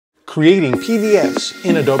creating PDFs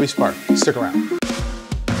in Adobe Spark. Stick around.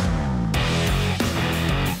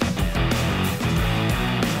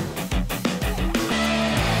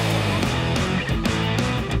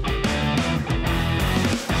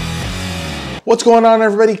 What's going on,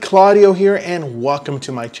 everybody? Claudio here, and welcome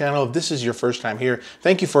to my channel. If this is your first time here,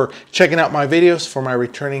 thank you for checking out my videos. For my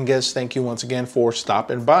returning guests, thank you once again for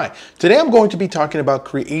stopping by. Today I'm going to be talking about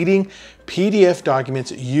creating PDF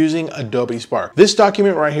documents using Adobe Spark. This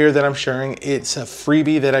document right here that I'm sharing, it's a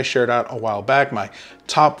freebie that I shared out a while back, my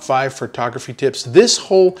top 5 photography tips. This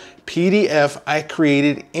whole PDF I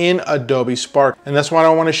created in Adobe Spark, and that's why I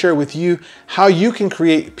want to share with you how you can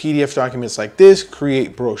create PDF documents like this,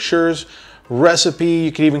 create brochures, recipe,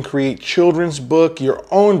 you can even create children's book, your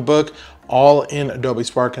own book, all in Adobe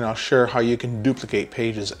Spark, and I'll share how you can duplicate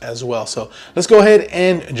pages as well. So let's go ahead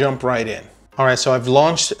and jump right in. All right, so I've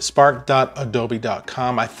launched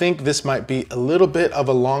spark.adobe.com. I think this might be a little bit of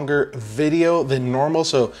a longer video than normal,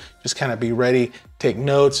 so just kind of be ready, take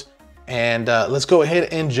notes, and let's go ahead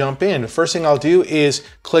and jump in. The first thing I'll do is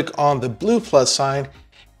click on the blue plus sign,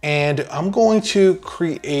 and I'm going to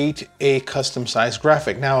create a custom size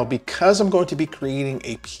graphic. Now, because I'm going to be creating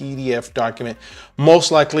a PDF document,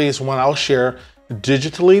 most likely is one I'll share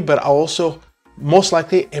digitally, but also most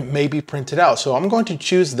likely it may be printed out. So I'm going to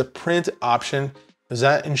choose the print option because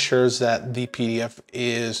that ensures that the PDF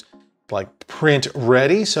is like print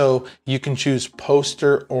ready. So you can choose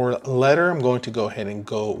poster or letter. I'm going to go ahead and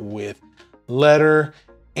go with letter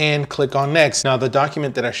and click on next. Now, the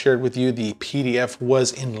document that I shared with you, the PDF,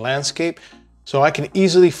 was in landscape. So I can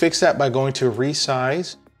easily fix that by going to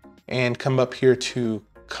resize and come up here to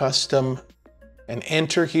custom and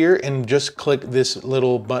enter here and just click this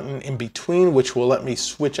little button in between, which will let me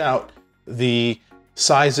switch out the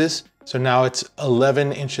sizes. So now it's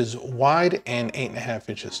 11 inches wide and 8.5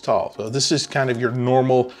 inches tall. So this is kind of your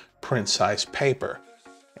normal print size paper.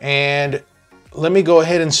 And let me go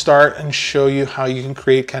ahead and start and show you how you can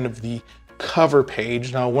create kind of the cover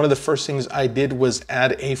page. Now, one of the first things I did was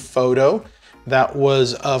add a photo that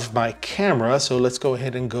was of my camera. So let's go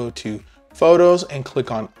ahead and go to photos and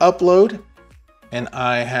click on upload. And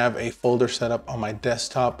I have a folder set up on my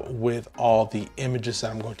desktop with all the images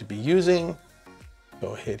that I'm going to be using.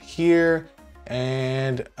 Go ahead here,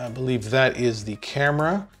 and I believe that is the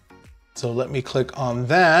camera. So let me click on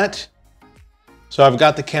that. So I've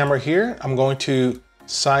got the camera here. I'm going to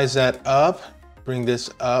size that up, bring this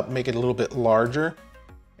up, make it a little bit larger,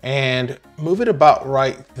 and move it about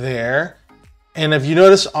right there. And if you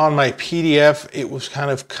notice on my PDF, it was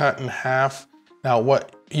kind of cut in half. Now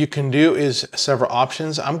what you can do is several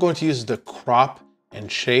options. I'm going to use the crop and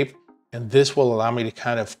shape, and this will allow me to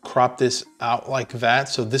kind of crop this out like that.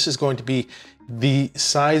 So this is going to be the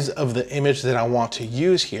size of the image that I want to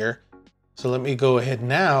use here. So let me go ahead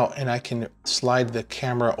now, and I can slide the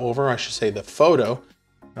camera over, I should say the photo,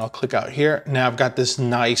 and I'll click out here. Now I've got this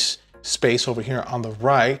nice space over here on the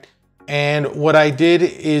right. And what I did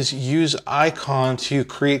is use icon to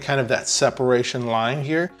create kind of that separation line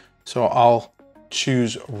here. So I'll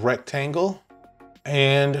choose rectangle,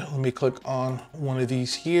 and let me click on one of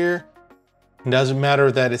these here. It doesn't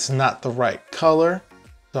matter that it's not the right color,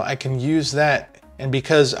 so I can use that. And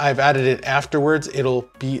because I've added it afterwards, it'll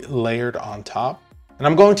be layered on top. And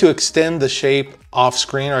I'm going to extend the shape off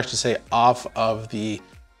screen, or I should say off of the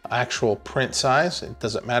actual print size. It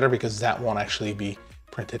doesn't matter because that won't actually be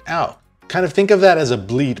printed out. Kind of think of that as a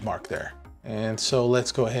bleed mark there. And so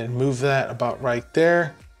let's go ahead and move that about right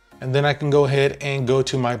there. And then I can go ahead and go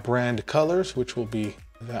to my brand colors, which will be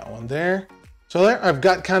that one there. So there, I've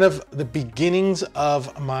got kind of the beginnings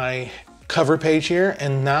of my cover page here.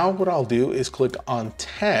 And now what I'll do is click on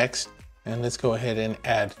text, and let's go ahead and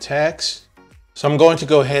add text. So I'm going to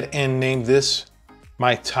go ahead and name this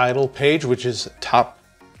my title page, which is top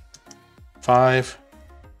 5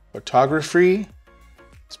 photography.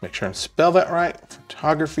 Let's make sure and spell that right.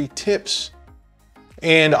 Photography tips.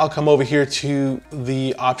 And I'll come over here to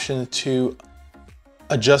the option to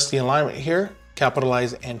adjust the alignment here,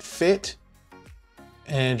 capitalize and fit,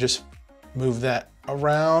 and just move that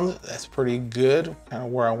around. That's pretty good, kind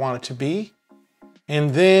of where I want it to be. And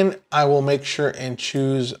then I will make sure and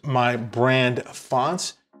choose my brand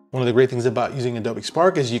fonts. One of the great things about using Adobe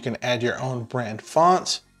Spark is you can add your own brand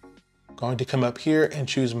fonts. I'm going to come up here and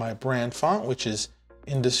choose my brand font, which is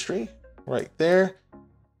Industry, right there.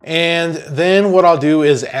 And then what I'll do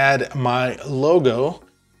is add my logo.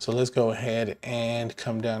 So let's go ahead and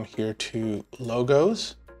come down here to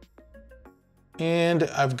logos. And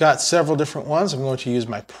I've got several different ones. I'm going to use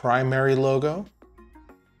my primary logo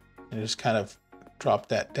and just kind of drop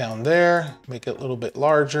that down there, make it a little bit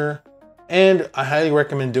larger. And I highly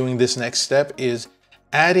recommend doing this next step is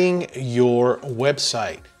adding your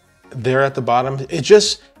website there at the bottom. It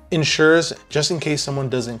just ensures, just in case someone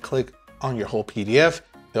doesn't click on your whole PDF,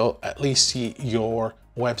 they'll at least see your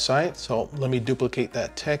website. So let me duplicate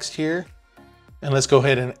that text here. And let's go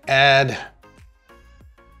ahead and add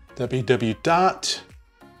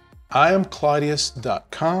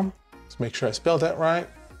www.iamclaudius.com. Let's make sure I spelled that right.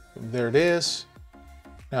 There it is.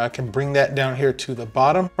 Now I can bring that down here to the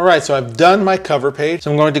bottom. All right, so I've done my cover page.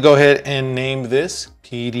 So I'm going to go ahead and name this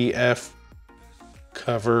PDF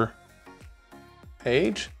cover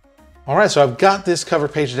page. All right, so I've got this cover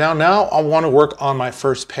page down. Now I want to work on my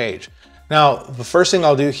first page. Now, the first thing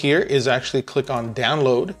I'll do here is actually click on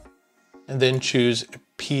download and then choose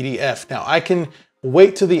PDF. Now I can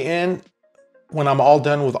wait to the end when I'm all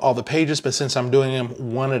done with all the pages, but since I'm doing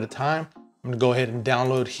them one at a time, I'm gonna go ahead and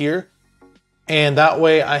download here. And that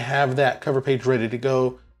way I have that cover page ready to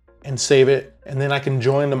go and save it. And then I can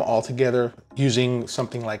join them all together using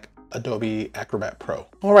something like Adobe Acrobat Pro.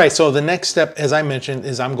 All right, so the next step, as I mentioned,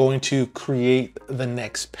 is I'm going to create the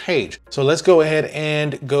next page. So let's go ahead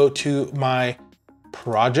and go to my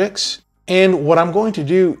projects. And what I'm going to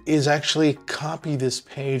do is actually copy this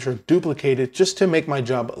page or duplicate it just to make my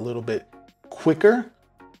job a little bit quicker.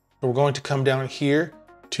 So we're going to come down here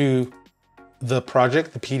to the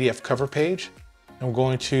project, the PDF cover page, and we're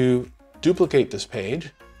going to duplicate this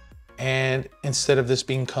page. And instead of this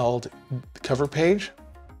being called cover page,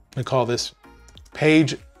 we call this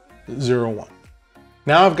page 01.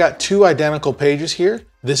 Now I've got two identical pages here.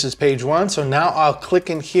 This is page 1. So now I'll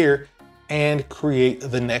click in here and create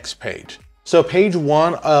the next page. So page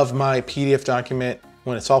 1 of my PDF document,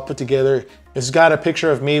 when it's all put together, it's got a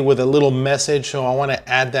picture of me with a little message. So I want to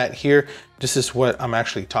add that here. This is what I'm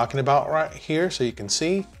actually talking about right here. So you can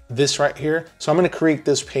see this right here. So I'm going to create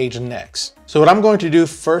this page next. So what I'm going to do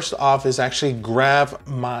first off is actually grab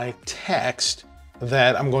my text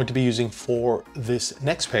that I'm going to be using for this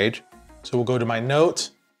next page. So we'll go to my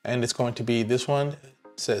notes and it's going to be this one. It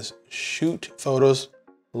says shoot photos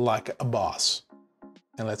like a boss.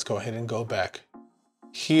 And let's go ahead and go back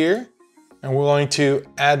here. And we're going to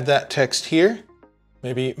add that text here.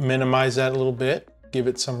 Maybe minimize that a little bit, give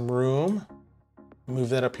it some room. Move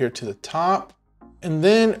that up here to the top. And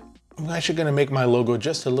then I'm actually gonna make my logo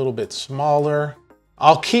just a little bit smaller.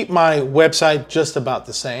 I'll keep my website just about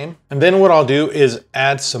the same. And then what I'll do is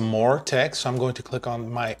add some more text. So I'm going to click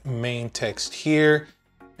on my main text here.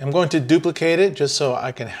 I'm going to duplicate it just so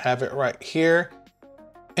I can have it right here.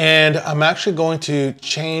 And I'm actually going to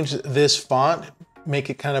change this font, make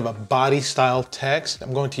it kind of a body style text.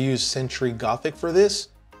 I'm going to use Century Gothic for this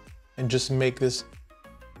and just make this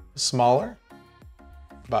smaller,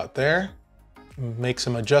 about there. Make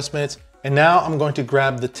some adjustments. And now I'm going to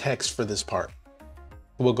grab the text for this part.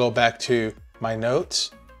 We'll go back to my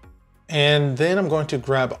notes. And then I'm going to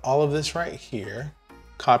grab all of this right here,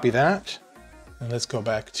 copy that. And let's go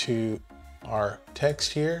back to our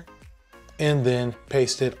text here and then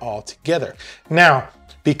paste it all together. Now,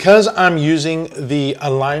 because I'm using the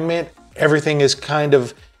alignment, everything is kind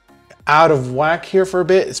of out of whack here for a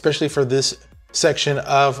bit, especially for this section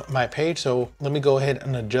of my page. So let me go ahead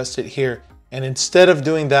and adjust it here. And instead of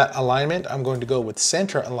doing that alignment, I'm going to go with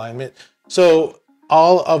center alignment. So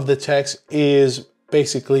all of the text is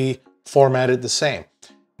basically formatted the same.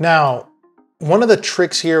 Now, one of the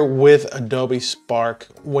tricks here with Adobe Spark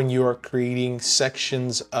when you are creating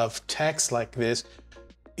sections of text like this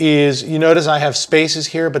is, you notice I have spaces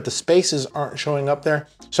here, but the spaces aren't showing up there.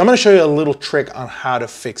 So I'm going to show you a little trick on how to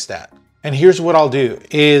fix that. And here's what I'll do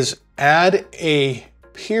is add a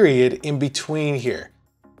period in between here.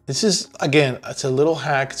 This is, again, it's a little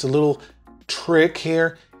hack. It's a little trick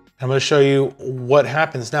here. I'm going to show you what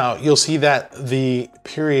happens now. You'll see that the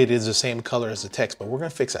period is the same color as the text, but we're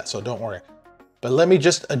going to fix that, so don't worry. But let me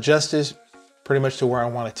just adjust this pretty much to where I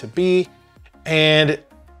want it to be. And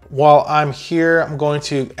while I'm here, I'm going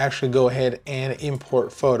to actually go ahead and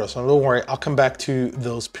import photos. So don't worry, I'll come back to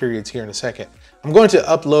those periods here in a second. I'm going to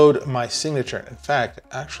upload my signature. In fact,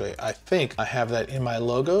 actually, I think I have that in my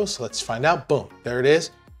logo. So let's find out. Boom, there it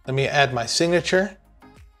is. Let me add my signature.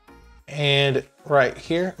 And right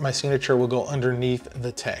here, my signature will go underneath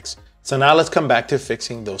the text. So now let's come back to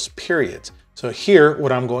fixing those periods. So here,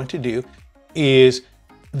 what I'm going to do is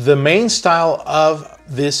the main style of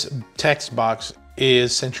this text box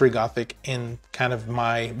is Century Gothic in kind of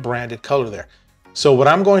my branded color there. So what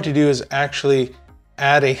I'm going to do is actually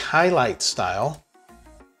add a highlight style.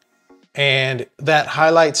 And that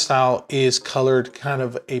highlight style is colored kind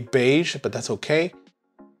of a beige, but that's okay.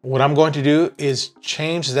 What I'm going to do is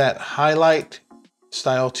change that highlight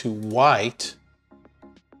style to white.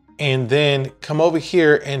 and then come over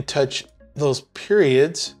here and touch those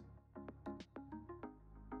periods.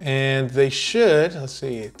 And they should, let's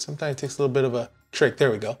see, sometimes it takes a little bit of a trick.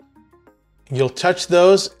 There we go. You'll touch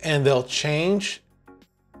those and they'll change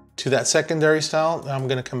to that secondary style. Now I'm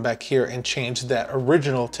gonna come back here and change that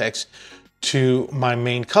original text to my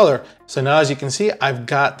main color. So now as you can see, I've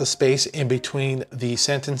got the space in between the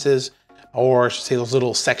sentences, or I should say those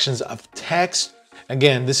little sections of text.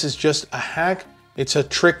 Again, this is just a hack. It's a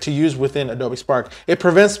trick to use within Adobe Spark. It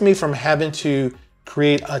prevents me from having to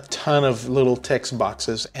create a ton of little text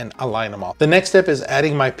boxes and align them all. The next step is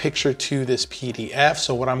adding my picture to this PDF.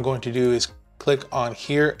 So what I'm going to do is click on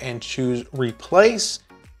here and choose replace.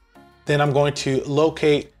 Then I'm going to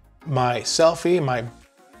locate my selfie, my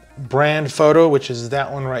brand photo, which is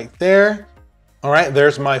that one right there. All right,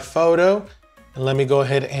 there's my photo. And let me go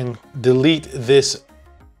ahead and delete this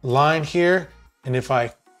line here. And if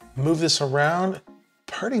I move this around,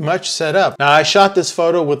 pretty much set up. Now I shot this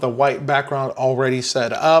photo with a white background already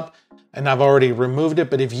set up, and I've already removed it.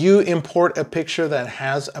 But if you import a picture that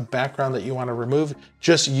has a background that you want to remove,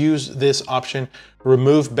 just use this option,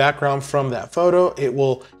 remove background from that photo. It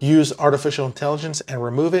will use artificial intelligence and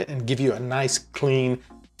remove it and give you a nice clean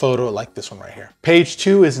photo like this one right here. Page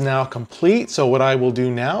 2 is now complete. So what I will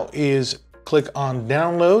do now is click on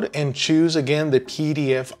download and choose again the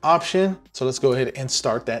PDF option. So let's go ahead and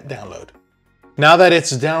start that download. Now that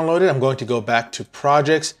it's downloaded, I'm going to go back to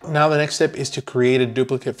projects. Now the next step is to create a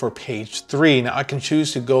duplicate for page 3. Now I can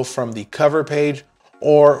choose to go from the cover page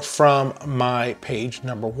or from my page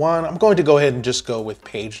number 1. I'm going to go ahead and just go with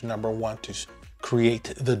page number 1 to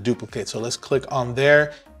create the duplicate. So let's click on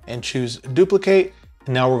there and choose duplicate.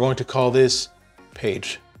 And now we're going to call this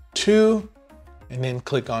page 2 and then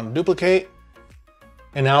click on duplicate.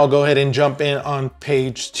 And now I'll go ahead and jump in on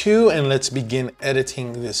page 2 and let's begin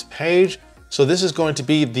editing this page. So this is going to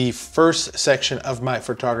be the first section of my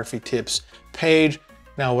photography tips page.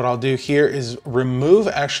 Now what I'll do here is remove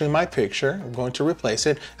actually my picture. I'm going to replace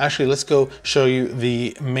it. Actually, let's go show you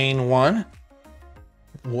the main one,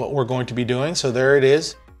 what we're going to be doing. So there it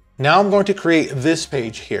is. Now I'm going to create this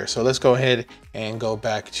page here. So let's go ahead and go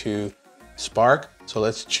back to Spark. So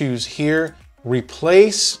let's choose here,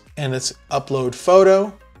 replace, and let's upload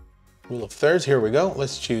photo. Rule of thirds, here we go.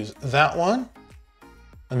 Let's choose that one.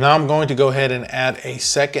 And now I'm going to go ahead and add a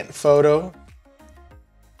second photo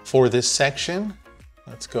for this section.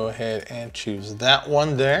 Let's go ahead and choose that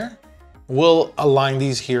one there. We'll align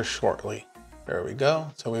these here shortly. There we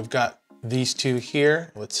go. So we've got these two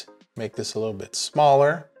here. Let's make this a little bit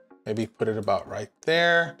smaller. Maybe put it about right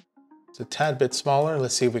there. It's a tad bit smaller.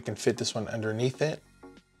 Let's see if we can fit this one underneath it.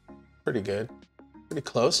 Pretty good, pretty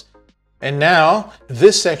close. And now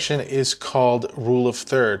this section is called rule of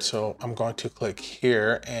thirds. So I'm going to click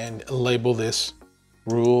here and label this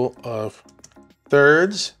rule of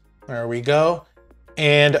thirds. There we go.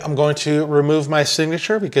 And I'm going to remove my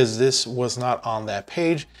signature because this was not on that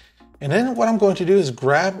page. And then what I'm going to do is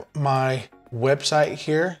grab my website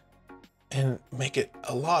here and make it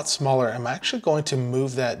a lot smaller. I'm actually going to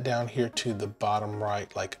move that down here to the bottom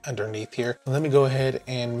right, like underneath here. Let me go ahead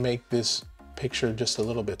and make this picture just a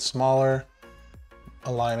little bit smaller,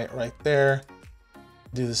 align it right there,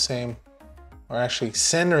 do the same, or actually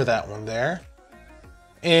center that one there.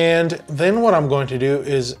 And then what I'm going to do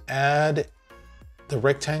is add the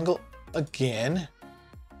rectangle again.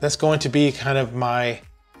 That's going to be kind of my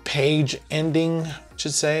page ending, I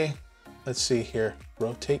should say. Let's see here,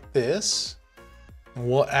 rotate this. And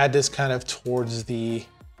we'll add this kind of towards the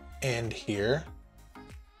end here.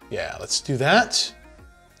 Yeah, let's do that.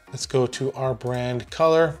 Let's go to our brand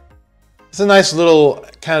color. It's a nice little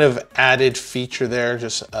kind of added feature there,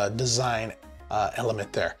 just a design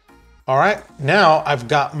element there. All right, now I've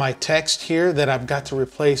got my text here that I've got to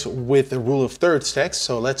replace with the rule of thirds text.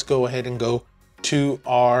 So let's go ahead and go to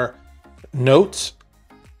our notes.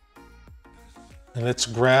 And let's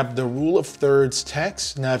grab the rule of thirds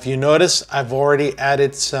text. Now, if you notice, I've already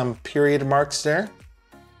added some period marks there.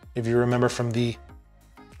 If you remember from the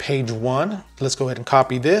page 1, let's go ahead and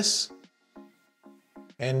copy this.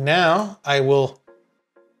 And now I will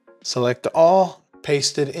select all,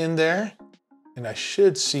 paste it in there, and I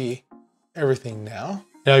should see everything now.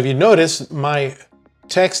 Now, if you notice, my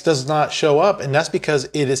text does not show up, and that's because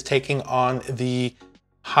it is taking on the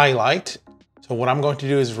highlight. So what I'm going to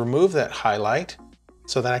do is remove that highlight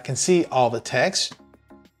so that I can see all the text.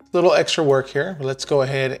 Little extra work here. Let's go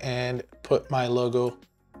ahead and put my logo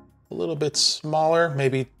a little bit smaller,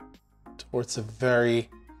 maybe towards the very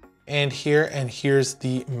end here. And here's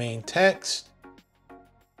the main text.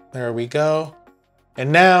 There we go.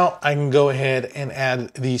 And now I can go ahead and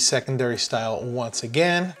add the secondary style once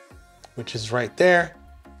again. which is right there.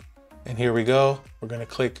 And here we go. We're going to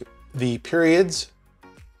click the periods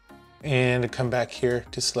and come back here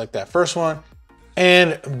to select that first one.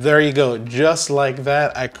 And there you go. Just like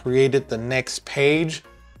that, I created the next page.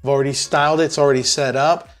 I've already styled it. It's already set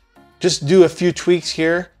up. Just do a few tweaks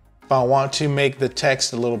here. If I want to make the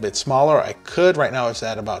text a little bit smaller, I could. Right now it's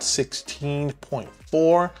at about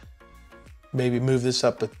 16.4. Maybe move this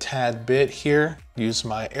up a tad bit here. Use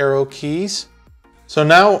my arrow keys. So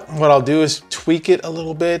now what I'll do is tweak it a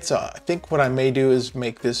little bit. So I think what I may do is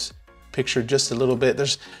make this picture just a little bit.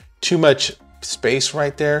 There's too much space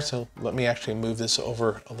right there. So let me actually move this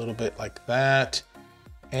over a little bit like that.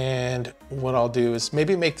 And what I'll do is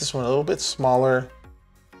maybe make this one a little bit smaller,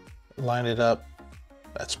 line it up.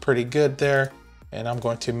 That's pretty good there. And I'm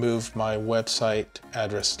going to move my website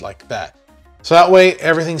address like that. So that way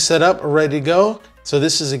everything's set up, ready to go. So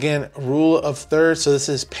this is again, rule of thirds. So this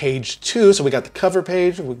is page 2. So we got the cover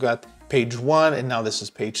page, we've got page 1, and now this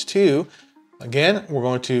is page 2. Again, we're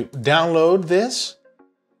going to download this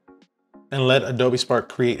and let Adobe Spark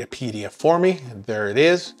create a PDF for me. And there it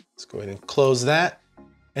is. Let's go ahead and close that.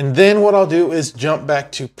 And then what I'll do is jump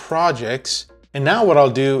back to projects. And now what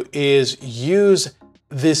I'll do is use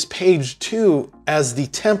this page 2 as the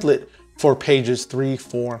template for pages 3,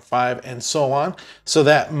 4, 5, and so on, so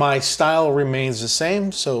that my style remains the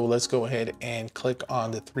same. So let's go ahead and click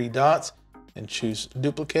on the 3 dots and choose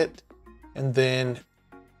duplicate, and then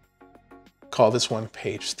call this one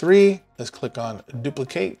page 3. Let's click on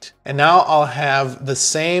duplicate. And now I'll have the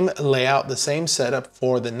same layout, the same setup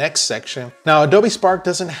for the next section. Now, Adobe Spark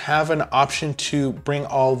doesn't have an option to bring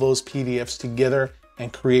all those PDFs together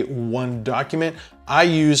and create one document. I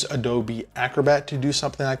use Adobe Acrobat to do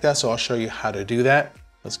something like that, so I'll show you how to do that.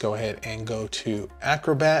 Let's go ahead and go to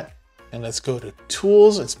Acrobat, and let's go to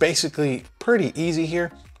Tools. It's basically pretty easy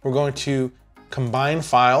here. We're going to combine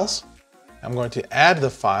files. I'm going to add the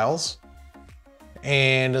files,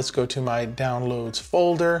 and let's go to my Downloads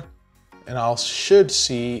folder, and I should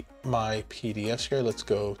see my PDFs here. Let's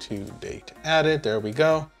go to Date Added. There we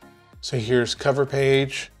go. So here's cover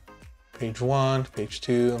page, page 1, page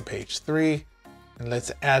 2, and page 3. And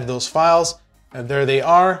let's add those files. And there they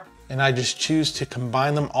are. And I just choose to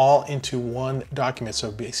combine them all into one document.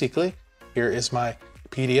 So basically, here is my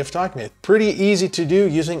PDF document. Pretty easy to do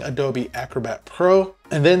using Adobe Acrobat Pro,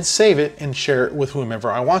 and then save it and share it with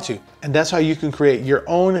whomever I want to. And that's how you can create your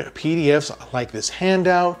own PDFs like this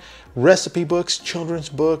handout, recipe books, children's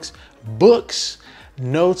books,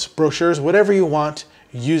 notes, brochures, whatever you want,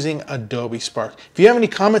 using Adobe Spark. If you have any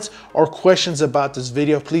comments or questions about this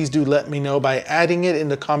video, please do let me know by adding it in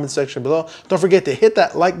the comment section below. Don't forget to hit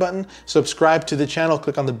that like button, subscribe to the channel,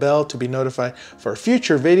 click on the bell to be notified for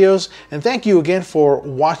future videos. And thank you again for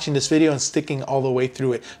watching this video and sticking all the way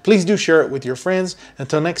through it. Please do share it with your friends.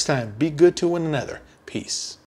 Until next time, be good to one another. Peace.